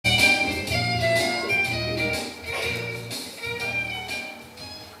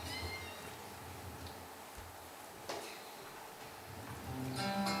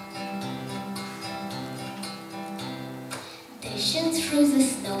the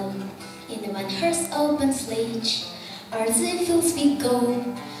snow. In a one-horse open sledge, o'er the fields we go,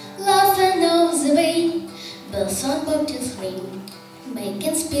 laughing all the way, bells on bobtails ring,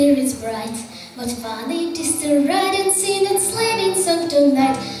 making spirits bright. What fun it is to ride and sing and sledding song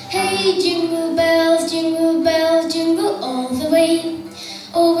tonight. Hey, jingle bells, jingle all the way.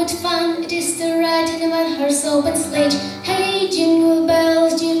 Oh, what fun it is to ride in a one-horse open sledge. Hey, jingle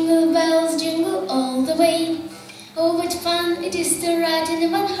bells, jingle all the way. Oh, what fun it is to ride in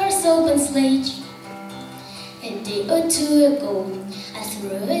a one-horse open sledge. A day or two ago, I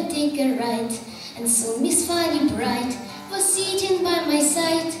threw a digger ride, and soon Miss Fanny Bright was sitting by my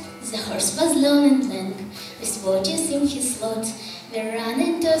side. The horse was long and lank, with watches in his slot. We ran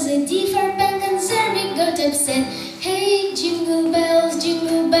into the deeper bank, and there we got upset. Hey, jingle bells,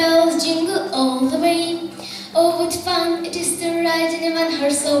 jingle all the way. Oh, what fun it is to ride in a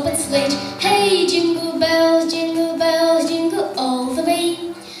one-horse open sledge. Hey, jingle bells, jingle all the way.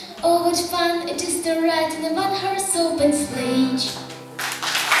 Oh, what fun it is to ride in a one-horse open sledge.